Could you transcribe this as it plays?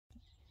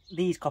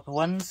these copper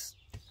ones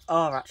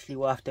are actually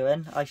worth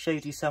doing. I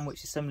showed you some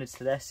which is similar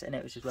to this and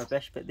it was just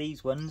rubbish, but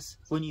these ones,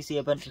 when you see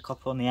a bunch of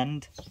copper on the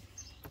end,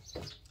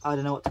 I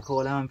don't know what to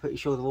call them. I'm pretty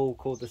sure they're all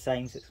called the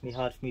same, so it's going to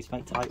be hard for me to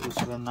make titles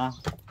for them now,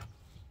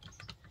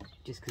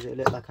 just because it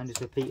look like I'm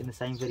just repeating the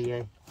same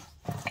video,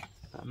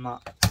 but I'm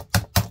not.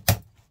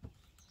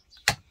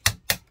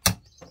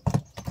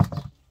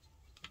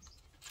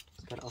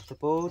 Get it off the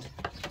board.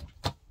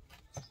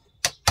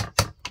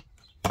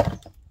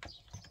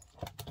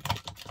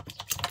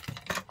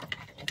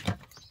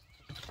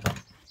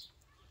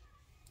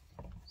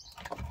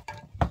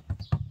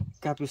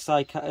 Grab your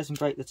side cutters and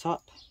break the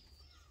top.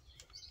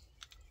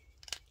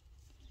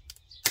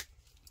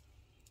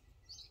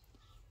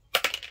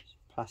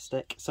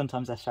 Plastic.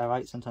 Sometimes they're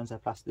ferrite, sometimes they're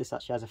plastic. This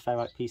actually has a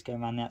ferrite piece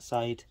going around the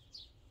outside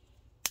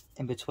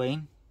in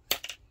between.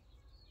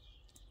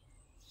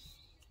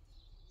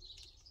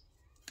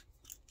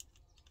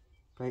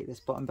 Break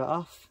this bottom bit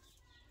off.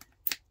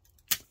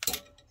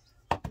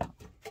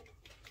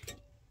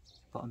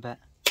 Bottom bit.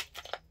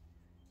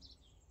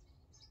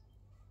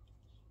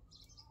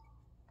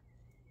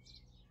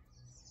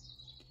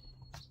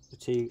 The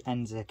two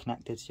ends are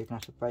connected, so you're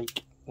going to have to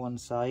break one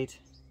side.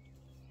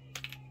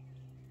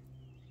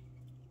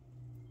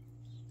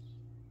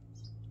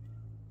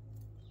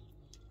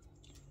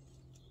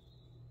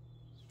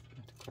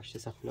 Have to crush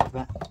this up a little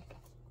bit.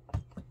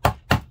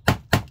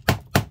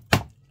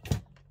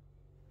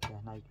 Yeah,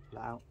 now you can pull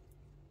it out.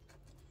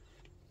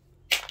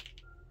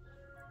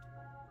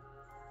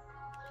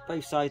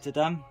 Both sides are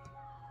done.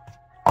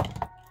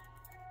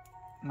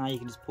 Now you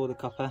can just pour the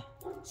copper.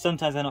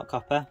 Sometimes they're not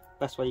copper,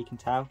 best way you can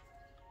tell.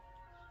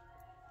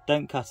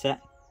 Don't cut it,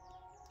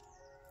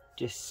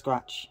 just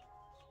scratch.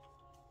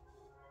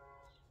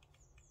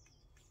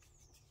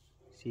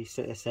 So you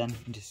sit this in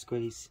and just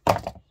squeeze.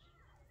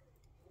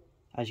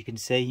 As you can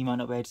see, you might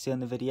not be able to see on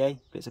the video,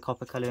 but it's a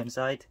copper colour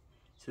inside.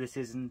 So this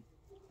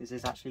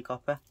is actually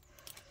copper.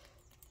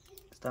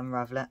 Just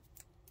unravel it.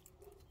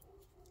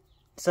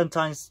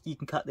 Sometimes you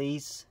can cut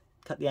these,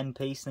 cut the end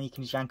piece, and then you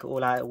can just yank it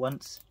all out at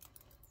once.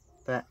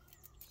 But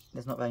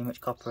there's not very much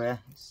copper here.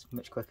 It's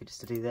much quicker just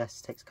to do this.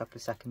 It takes a couple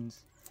of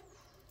seconds.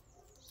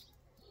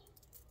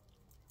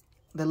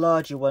 The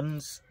larger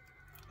ones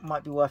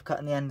might be worth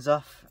cutting the ends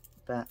off,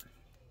 but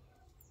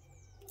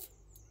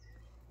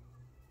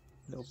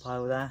little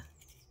pile there.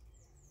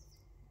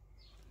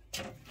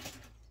 And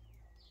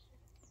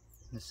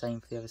the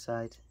same for the other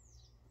side.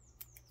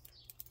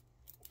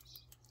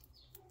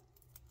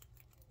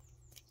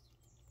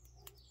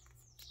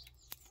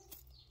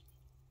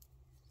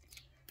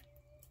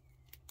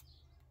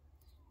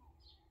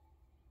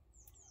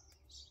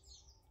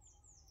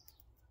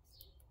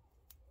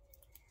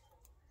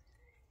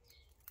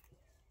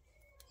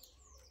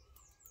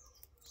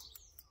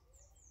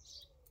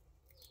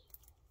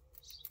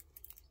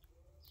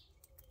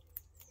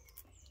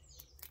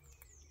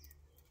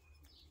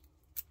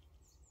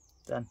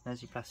 Done.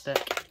 There's your plastic.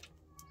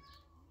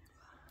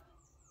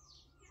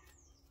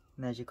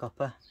 And there's your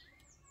copper.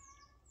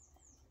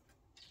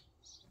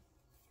 So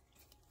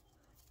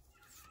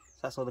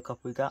that's all the copper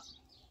we got.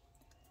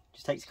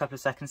 Just takes a couple of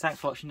seconds. Thanks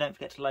for watching. Don't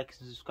forget to like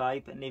and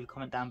subscribe and leave a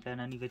comment down below on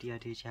any video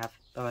ideas you have.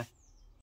 Bye bye.